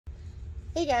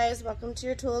Hey guys, welcome to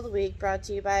your Tool of the Week, brought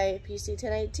to you by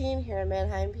PC1018 here in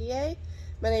Manheim, PA.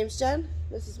 My name's Jen,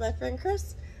 this is my friend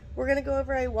Chris. We're going to go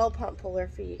over a well pump puller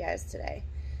for you guys today.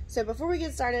 So before we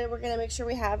get started, we're going to make sure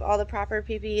we have all the proper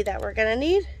PPE that we're going to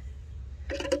need.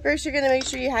 First, you're going to make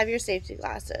sure you have your safety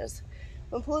glasses.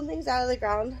 When pulling things out of the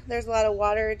ground, there's a lot of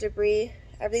water, debris,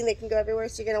 everything that can go everywhere,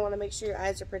 so you're going to want to make sure your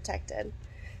eyes are protected.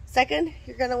 Second,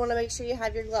 you're going to want to make sure you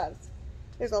have your gloves.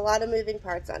 There's a lot of moving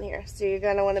parts on here, so you're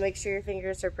going to want to make sure your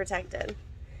fingers are protected.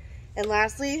 And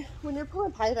lastly, when you're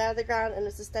pulling pipe out of the ground and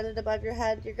it's suspended above your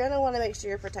head, you're going to want to make sure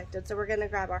you're protected, so we're going to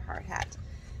grab our hard hat.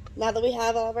 Now that we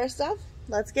have all of our stuff,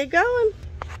 let's get going.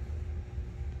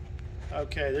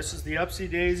 Okay, this is the Upsy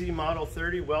Daisy Model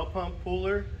 30 well pump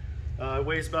puller. It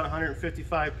weighs about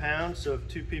 155 pounds, so if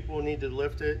two people need to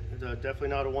lift it, it's definitely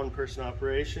not a one-person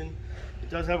operation.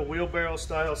 It does have a wheelbarrow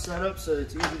style setup, so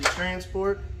it's easy to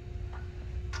transport.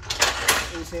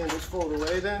 These handles fold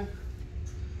away then.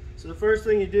 So the first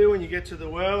thing you do when you get to the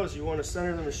well is you want to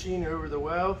center the machine over the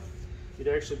well. You'd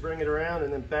actually bring it around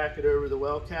and then back it over the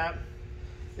well cap.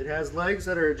 It has legs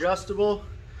that are adjustable,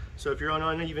 so if you're on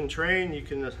uneven terrain you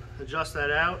can adjust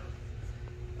that out.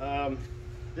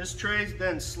 This tray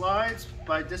then slides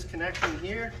by disconnecting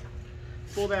here.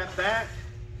 Pull that back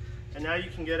and now you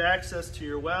can get access to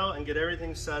your well and get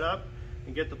everything set up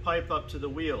and get the pipe up to the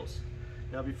wheels.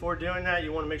 Now before doing that,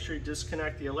 you want to make sure you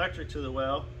disconnect the electric to the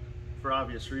well for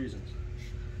obvious reasons.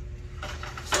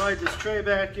 Slide this tray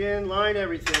back in, line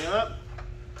everything up,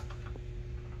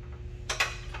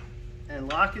 and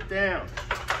lock it down.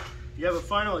 You have a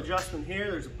final adjustment here.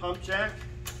 There's a pump jack,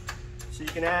 so you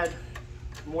can add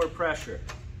more pressure.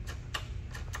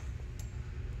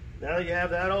 Now that you have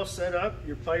that all set up,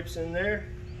 your pipe's in there.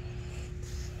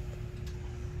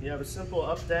 You have a simple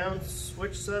up-down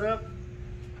switch set up.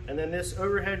 And then this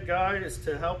overhead guide is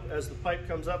to help as the pipe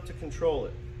comes up to control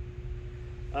it.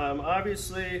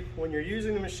 Obviously, when you're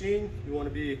using the machine, you want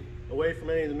to be away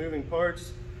from any of the moving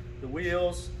parts, the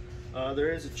wheels.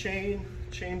 There is a chain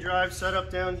drive set up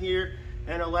down here,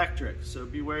 and electric, so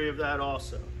be wary of that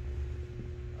also.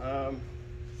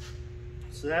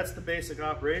 So that's the basic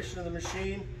operation of the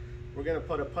machine. We're going to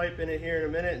put a pipe in it here in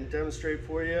a minute and demonstrate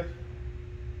for you.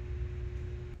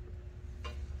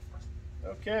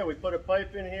 Okay, we put a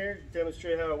pipe in here to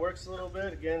demonstrate how it works a little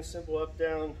bit. Again, simple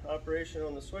up-down operation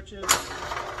on the switches.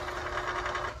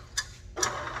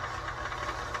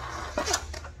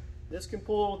 This can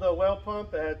pull the well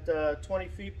pump at 20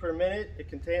 feet per minute. It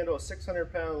can handle a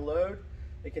 600-pound load.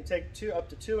 It can take up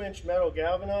to 2-inch metal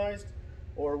galvanized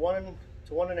or 1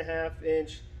 to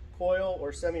 1.5-inch coil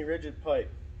or semi-rigid pipe.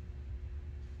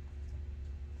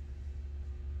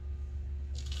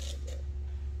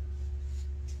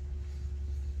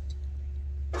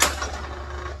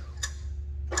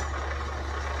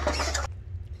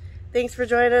 Thanks for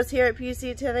joining us here at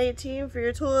PC1018 for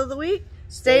your Tool of the Week.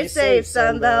 Stay safe,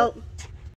 Sunbelt.